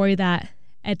the story that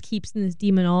Ed keeps in his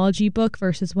demonology book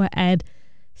versus what Ed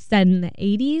said in the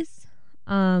 80s.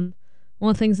 One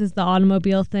of the things is the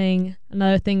automobile thing.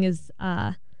 Another thing is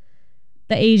the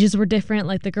ages were different.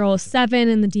 Like the girl is 7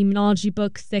 in the demonology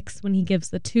book, 6 when he gives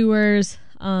the tours.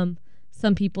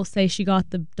 Some people say she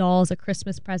got the doll as a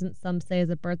Christmas present. Some say as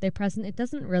a birthday present. It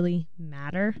doesn't really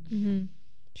matter. Mm-hmm.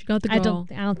 She got the doll.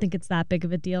 I don't think it's that big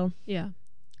of a deal. Yeah.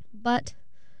 But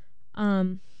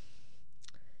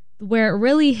where it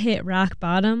really hit rock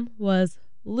bottom was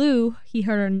Lou. He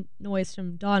heard a noise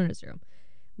from Donna's room.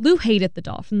 Lou hated the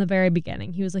doll from the very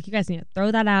beginning. He was like, you guys need to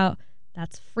throw that out.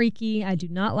 That's freaky. I do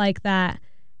not like that.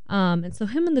 And so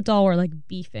him and the doll were like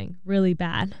beefing really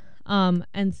bad.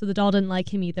 And so the doll didn't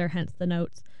like him either, hence the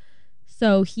notes.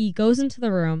 So he goes into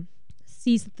the room,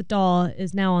 sees that the doll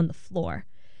is now on the floor.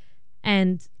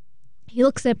 And he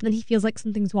looks up, and then he feels like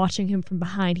something's watching him from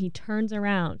behind. He turns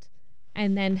around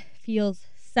and then feels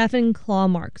 7 claw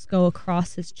marks go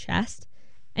across his chest.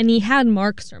 And he had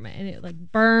marks from it, and it like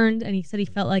burned, and he said he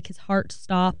felt like his heart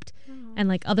stopped, and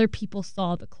like other people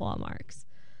saw the claw marks.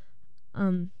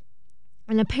 And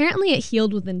apparently it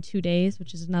healed within 2 days,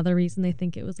 which is another reason they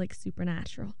think it was like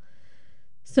supernatural.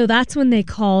 So that's when they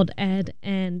called Ed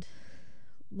and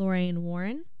Lorraine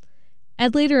Warren.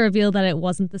 Ed later revealed that it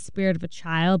wasn't the spirit of a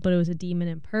child, but it was a demon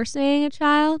impersonating a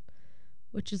child,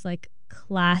 which is like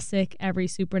classic every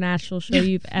supernatural show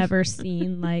you've ever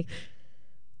seen. Like,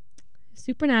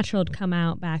 Supernatural had come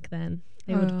out back then,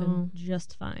 they would have been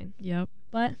just fine. Yep.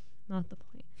 But not the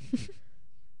point.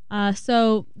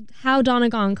 So how Donna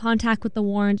got in contact with the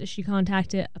Warrens is she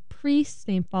contacted a priest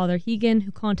named Father Hegan,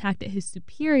 who contacted his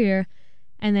superior,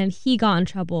 and then he got in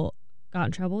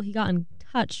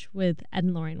touch with Ed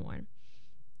and Lorraine Warren.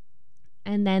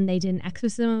 And then they did an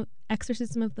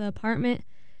exorcism of the apartment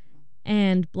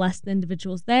and blessed the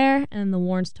individuals there, and the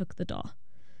Warrens took the doll.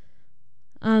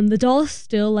 The doll is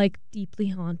still like deeply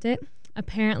haunted.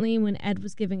 Apparently, when Ed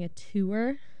was giving a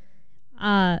tour,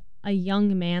 a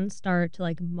young man started to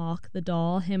like mock the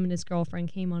doll. Him and his girlfriend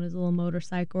came on his little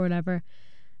motorcycle or whatever,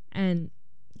 and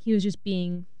he was just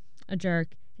being a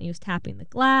jerk. And he was tapping the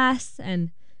glass and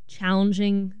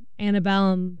challenging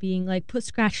Annabelle and being like, "Put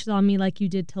scratches on me like you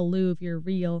did to Lou if you're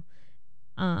real."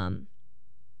 And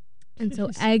so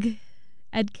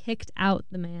Ed kicked out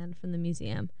the man from the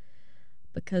museum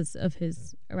because of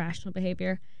his irrational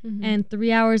behavior. Mm-hmm. And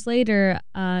 3 hours later,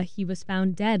 he was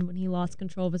found dead when he lost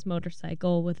control of his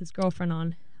motorcycle with his girlfriend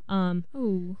on.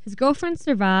 His girlfriend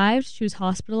survived. She was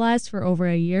hospitalized for over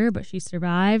a year, but she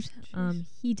survived.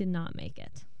 He did not make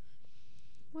it.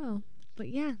 Well, but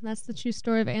yeah, that's the true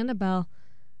story of Annabelle.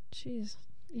 Jeez.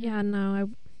 Yeah, no, I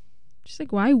just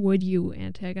like, why would you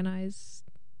antagonize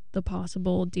the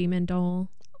possible demon doll?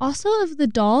 Also, if the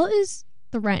doll is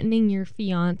threatening your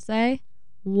fiance,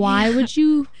 why would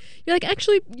you? You're like,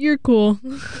 actually, you're cool.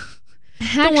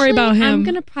 Don't worry about him. I'm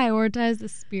gonna prioritize the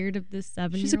spirit of this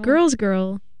 7-year-old. She's a girl's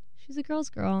girl. She's a girl's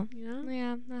girl. Yeah,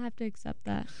 yeah, I have to accept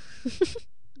that.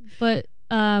 But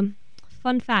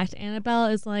fun fact, Annabelle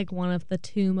is like one of the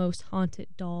 2 most haunted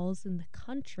dolls in the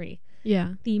country.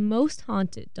 Yeah. The most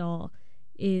haunted doll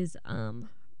is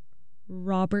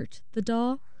Robert the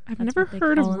doll. I've That's never what they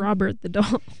heard of call him. Robert the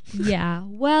doll. Yeah.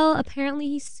 Well, apparently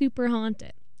he's super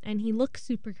haunted and he looks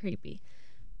super creepy.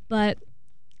 But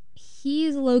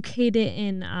he's located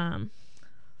in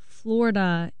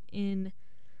Florida in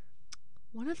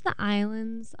one of the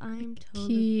islands, I'm told.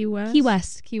 Key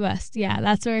West? Key West. Yeah,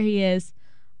 that's where he is.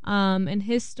 And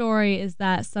his story is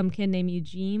that some kid named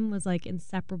Eugene was like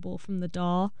inseparable from the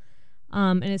doll.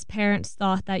 And his parents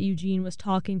thought that Eugene was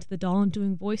talking to the doll and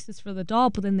doing voices for the doll,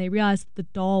 but then they realized that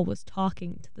the doll was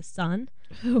talking to the son.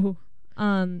 Oh,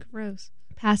 gross.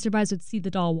 Passerbys would see the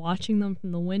doll watching them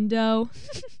from the window.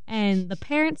 And the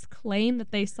parents claim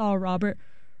that they saw Robert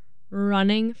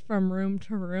running from room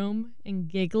to room and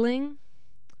giggling.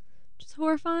 Just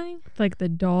horrifying. Like the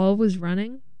doll was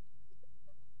running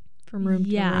from room to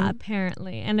room? Yeah,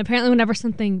 apparently. And apparently whenever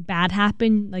something bad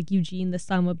happened, like Eugene, the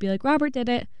son, would be like, Robert did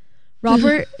it.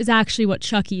 Robert is actually what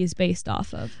Chucky is based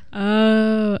off of.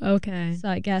 Oh, okay. So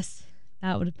I guess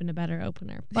that would have been a better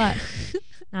opener, but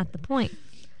not the point.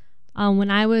 When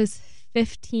I was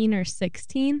 15 or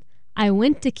 16, I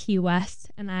went to Key West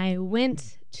and I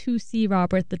went to see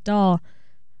Robert the doll.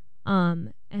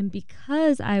 And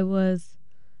because I was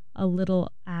a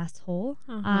little asshole,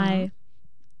 I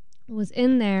was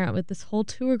in there with this whole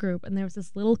tour group and there was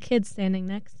this little kid standing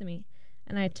next to me.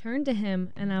 And I turned to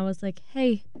him and I was like,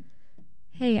 hey,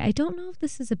 I don't know if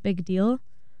this is a big deal,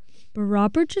 but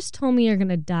Robert just told me you're going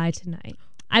to die tonight.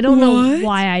 I don't know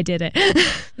why I did it.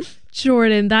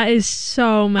 Jordan, that is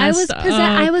so messed up.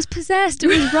 I was possessed. It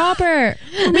was Robert.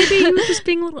 Or maybe you were just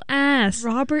being a little ass.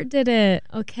 Robert did it,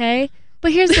 okay?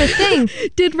 But here's the thing.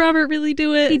 Did Robert really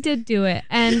do it? He did do it.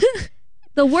 And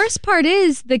the worst part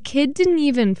is the kid didn't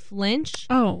even flinch.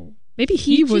 Oh, maybe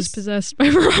he was possessed by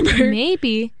Robert.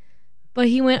 Maybe. But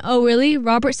he went, oh, really?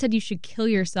 Robert said you should kill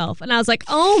yourself. And I was like,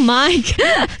 oh, my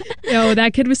God. Yo,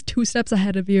 that kid was 2 steps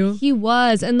ahead of you. He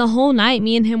was. And the whole night,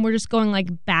 me and him were just going,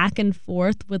 like, back and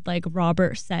forth with, like,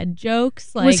 Robert said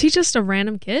jokes. Like, was he just a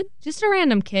random kid? Just a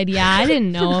random kid, yeah. I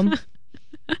didn't know him.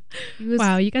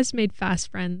 Wow, you guys made fast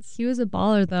friends. He was a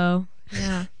baller, though.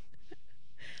 Yeah.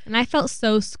 And I felt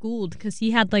so schooled because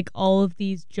he had like all of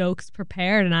these jokes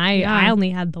prepared, and I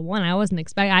only had the one. I wasn't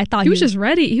expecting. I thought he was just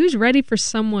ready. He was ready for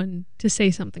someone to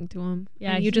say something to him.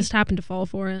 Yeah, and you just happened to fall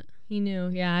for it. He knew.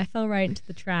 Yeah, I fell right into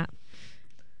the trap.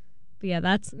 But yeah,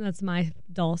 that's my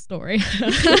doll story.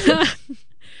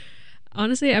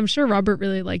 Honestly, I'm sure Robert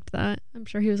really liked that. I'm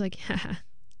sure he was like, yeah,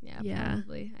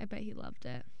 probably. I bet he loved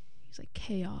it. He's like,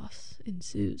 chaos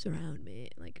ensues around me.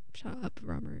 Like, shut up,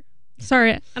 Robert.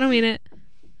 Sorry, I don't mean it.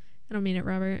 I don't mean it,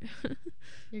 Robert.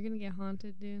 You're gonna get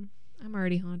haunted, dude. I'm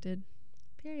already haunted.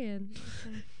 Period.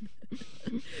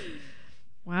 Okay.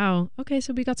 Wow. Okay,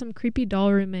 so we got some creepy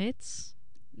doll roommates.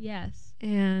 Yes.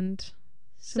 And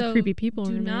some creepy people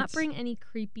do roommates. not bring any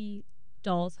creepy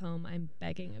dolls home. I'm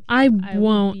begging of you. I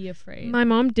won't. Be afraid. My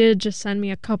mom did just send me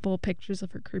a couple pictures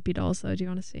of her creepy dolls, though. Do you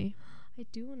want to see? I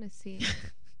do want to see.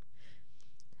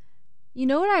 You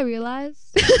know what I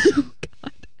realized? Oh,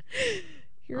 God.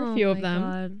 Here are a few of them.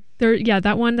 God.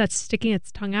 That one that's sticking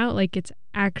its tongue out like it's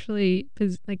actually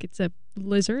like it's a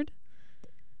lizard.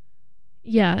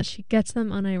 Yeah, she gets them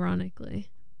unironically.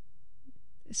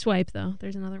 Swipe though.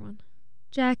 There's another one.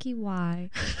 Jackie, why?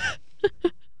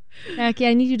 Jackie,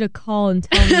 I need you to call and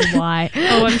tell me why.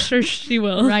 Oh, I'm sure she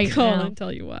will. Right call now. And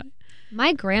tell you why.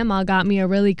 My grandma got me a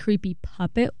really creepy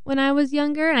puppet when I was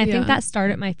younger, and I think that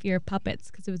started my fear of puppets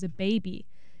because it was a baby.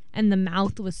 And the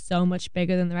mouth was so much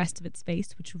bigger than the rest of its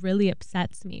face, which really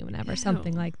upsets me whenever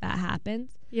something like that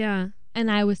happens. Yeah. And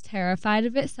I was terrified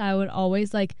of it, so I would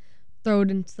always like throw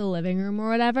it into the living room or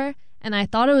whatever. And I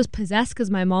thought it was possessed because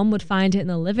my mom would find it in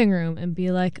the living room and be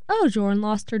like, oh, Jordan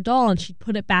lost her doll. And she'd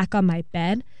put it back on my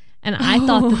bed. And I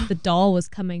thought that the doll was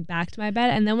coming back to my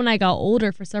bed. And then when I got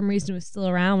older, for some reason it was still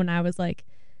around when I was like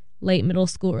late middle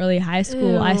school, early high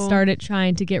school. I started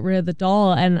trying to get rid of the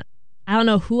doll, and I don't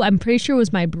know who. I'm pretty sure it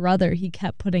was my brother. He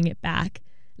kept putting it back.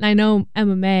 And I know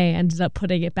MMA ended up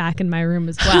putting it back in my room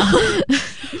as well.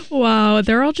 Wow.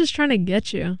 They're all just trying to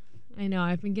get you. I know.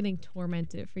 I've been getting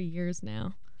tormented for years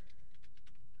now.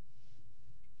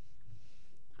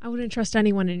 I wouldn't trust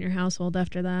anyone in your household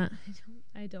after that.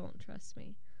 I don't. Trust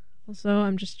me. Also,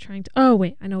 I'm just trying to... Oh,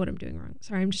 wait. I know what I'm doing wrong.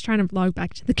 Sorry. I'm just trying to log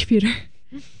back to the computer.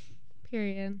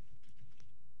 Period.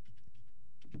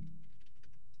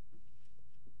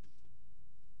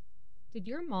 Did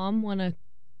your mom want to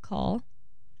call?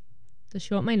 Does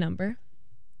she want my number?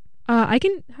 I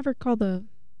can have her call the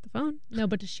phone. No,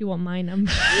 but does she want my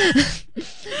number?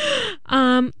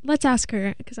 Let's ask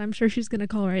her because I'm sure she's gonna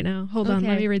call right now. Hold on,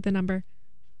 let me read the number.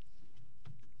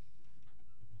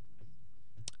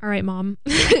 All right, Mom.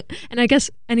 And I guess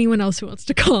anyone else who wants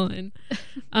to call in.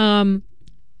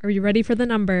 Are you ready for the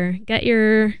number? Get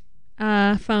your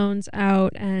phones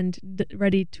out and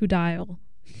ready to dial.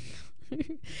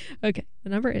 Okay, the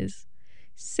number is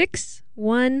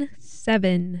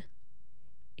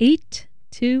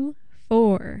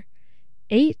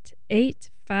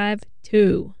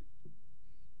 617-824-8852.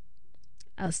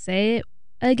 I'll say it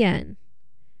again.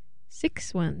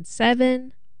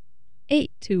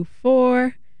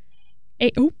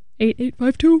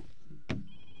 617-824-8852.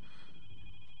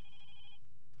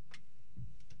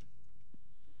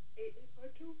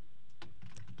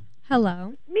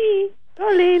 Hello. Me,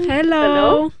 Colin.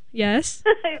 Hello. Yes.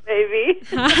 Hi, baby.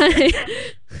 Hi.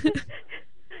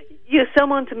 You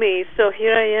summoned me, so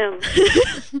here I am.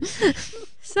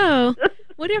 So,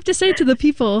 what do you have to say to the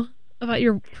people about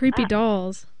your creepy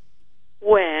dolls?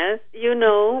 Well, you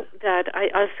know that I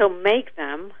also make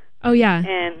them, Oh, yeah.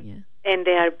 and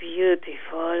they are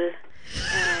beautiful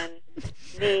and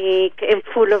unique and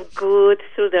full of good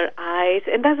through their eyes,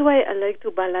 and that's why I like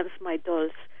to balance my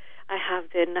dolls. I have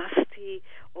the nasty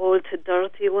old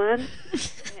dirty one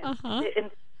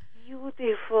and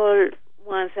beautiful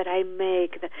ones that I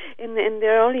make, and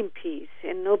they're all in peace,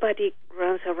 and nobody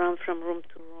runs around from room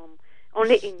to room,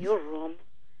 only in your room.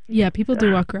 Yeah, people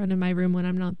do walk around in my room when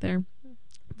I'm not there.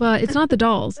 But it's not the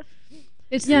dolls.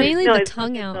 It's mainly the it's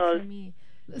tongue not the out dolls. for me.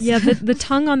 Yeah, the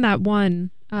tongue on that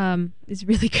one is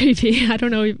really creepy. I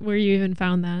don't know where you even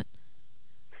found that.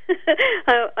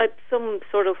 At some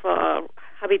sort of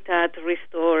habitat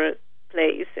restore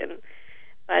place,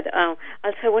 but also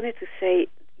I wanted to say,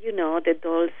 you know, the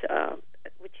dolls,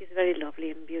 which is very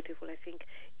lovely and beautiful. I think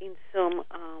in some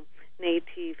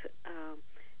native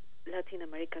Latin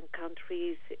American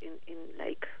countries, in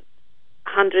like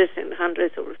hundreds and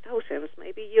hundreds or thousands,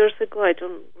 maybe years ago, I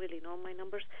don't really know my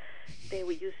numbers, they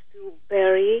used to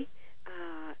bury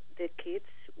the kids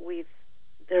with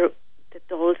the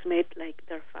dolls made like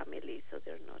their family, so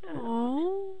they're not alone.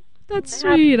 Oh, that's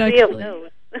I sweet, have three actually. of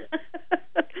those.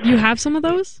 You have some of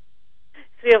those?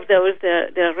 3 of those,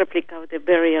 the replica of the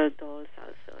burial dolls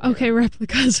also. Okay,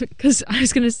 replicas. Because I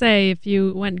was going to say, if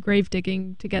you went grave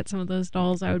digging to get some of those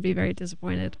dolls, I would be very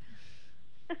disappointed.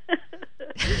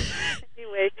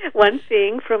 Anyway, one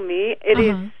thing from me, it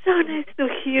is so nice to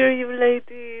hear you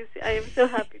ladies. I am so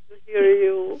happy to hear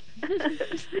you.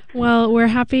 Well, we're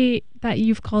happy that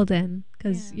you've called in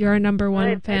because you're our number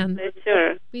one fan.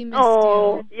 Sure. We missed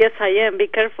you. Yes, I am. Be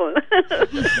careful.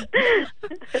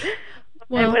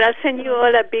 Well, I'll send you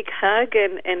all a big hug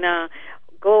and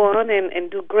go on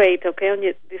and do great, okay, on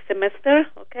this semester,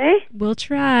 okay? we'll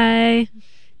try.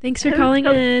 Thanks for calling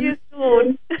Talk in. to you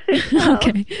soon.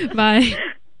 Okay, bye.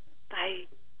 Bye.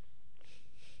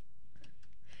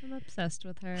 I'm obsessed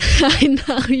with her. I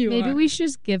know you Maybe are. we should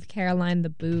just give Caroline the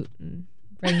boot and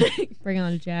bring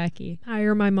on Jackie.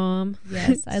 Hire my mom.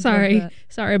 Yes, I'd Sorry. love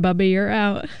Sorry, Bubby, you're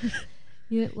out.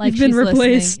 that. Like You've been she's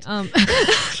replaced. listening.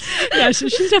 Yeah,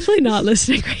 she's definitely not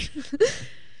listening right now.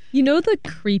 You know the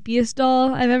creepiest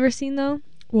doll I've ever seen though?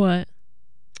 What?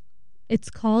 It's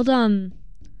called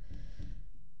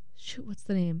shoot, what's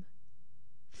the name?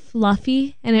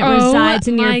 Fluffy, and it resides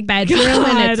in your my bedroom,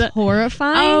 God. and it's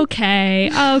horrifying.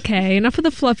 Okay. Enough of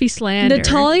the fluffy slander.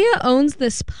 Natalia owns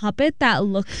this puppet that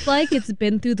looks like it's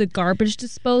been through the garbage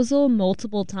disposal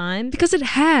multiple times. Because it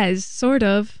has, sort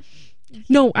of.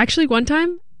 No, actually, one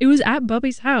time, it was at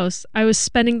Bubby's house. I was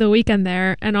spending the weekend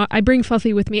there, and I bring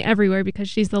Fluffy with me everywhere because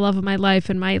she's the love of my life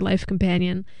and my life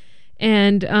companion.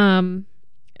 And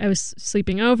I was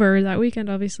sleeping over that weekend,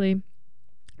 obviously,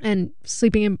 and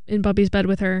sleeping in Bubby's bed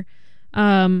with her.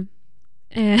 I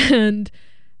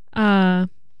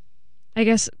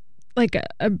guess, like,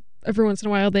 every once in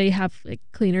a while, they have, like,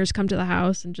 cleaners come to the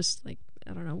house and just, like,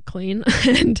 I don't know, clean.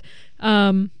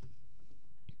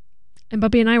 And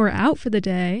Bubby and I were out for the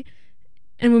day.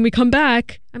 And when we come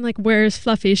back, I'm like, where's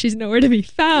Fluffy? She's nowhere to be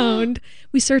found.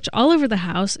 We search all over the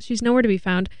house. She's nowhere to be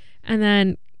found. And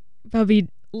then Bubby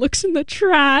looks in the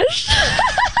trash.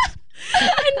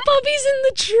 And Bubby's in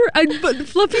the but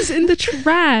Fluffy's in the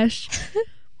trash.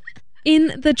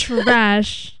 In the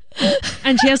trash.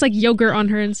 And she has like yogurt on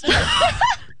her and stuff.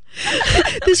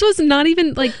 This was not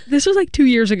even like, this was like 2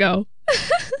 years ago.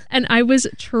 And I was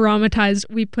traumatized.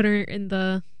 We put her in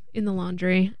the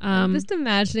laundry. I'm just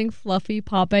imagining Fluffy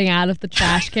popping out of the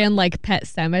trash can like Pet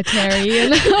Cemetery.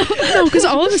 No, because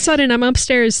all of a sudden I'm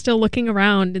upstairs still looking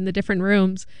around in the different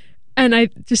rooms, and I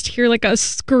just hear like a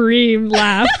scream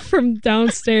laugh from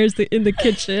downstairs in the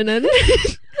kitchen, and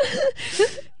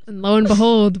And lo and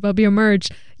behold, Bubby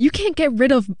emerged. You can't get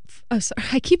rid of...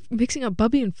 I keep mixing up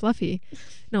Bubby and Fluffy.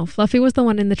 No, Fluffy was the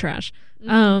one in the trash.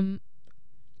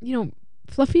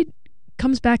 Fluffy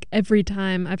comes back every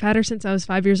time. I've had her since I was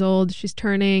 5 years old. She's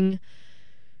turning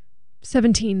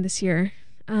 17 this year.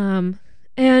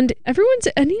 And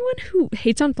anyone who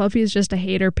hates on Fluffy is just a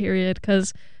hater, period,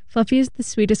 because Fluffy is the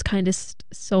sweetest, kindest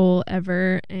soul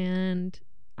ever, and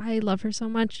I love her so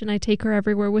much, and I take her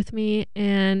everywhere with me,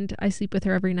 and I sleep with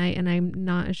her every night, and I'm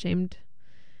not ashamed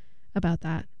about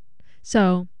that.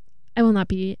 So I will not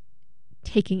be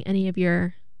taking any of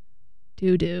your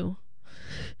doo-doo.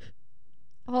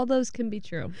 All those can be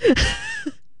true.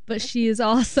 But she is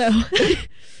also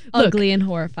ugly and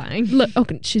horrifying. Look,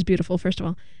 okay, she's beautiful, first of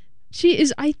all. She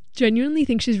is, I genuinely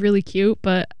think she's really cute,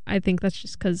 but I think that's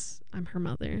just because I'm her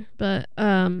mother. But,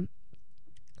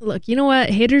 look, you know what?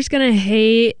 Haters gonna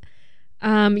hate.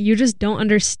 You just don't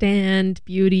understand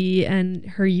beauty and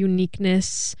her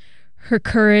uniqueness, her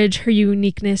courage, her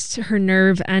uniqueness, her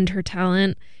nerve, and her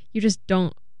talent. You just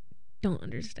don't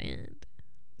understand.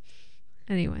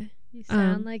 Anyway. You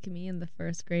sound like me in the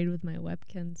first grade with my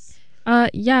Webkins.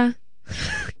 Yeah.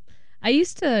 I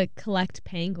used to collect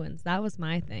penguins. That was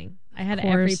my thing. I had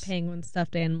every penguin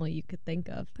stuffed animal you could think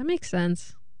of. That makes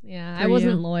sense. Yeah, I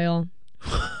wasn't loyal.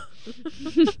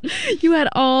 You had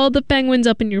all the penguins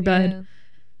up in your bed.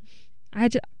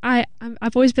 Yeah.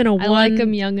 I've always been a one. I like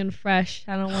them young and fresh.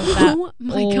 I don't want that. Oh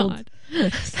my God.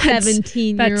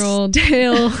 17-year-old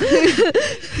stale.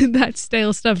 That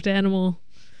stale stuffed animal.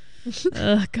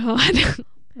 Oh God.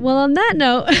 Well, on that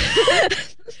note,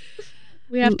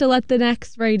 we have to let the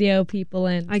next radio people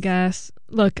in, I guess.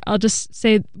 Look, I'll just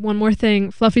say one more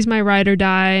thing. Fluffy's my ride or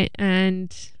die,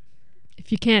 and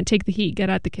if you can't take the heat, get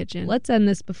out the kitchen. Let's end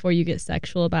this before you get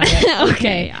sexual about it.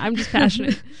 Okay, I'm just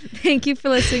passionate. Thank you for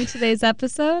listening to today's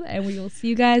episode, and we will see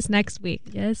you guys next week.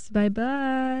 Yes,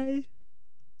 bye-bye.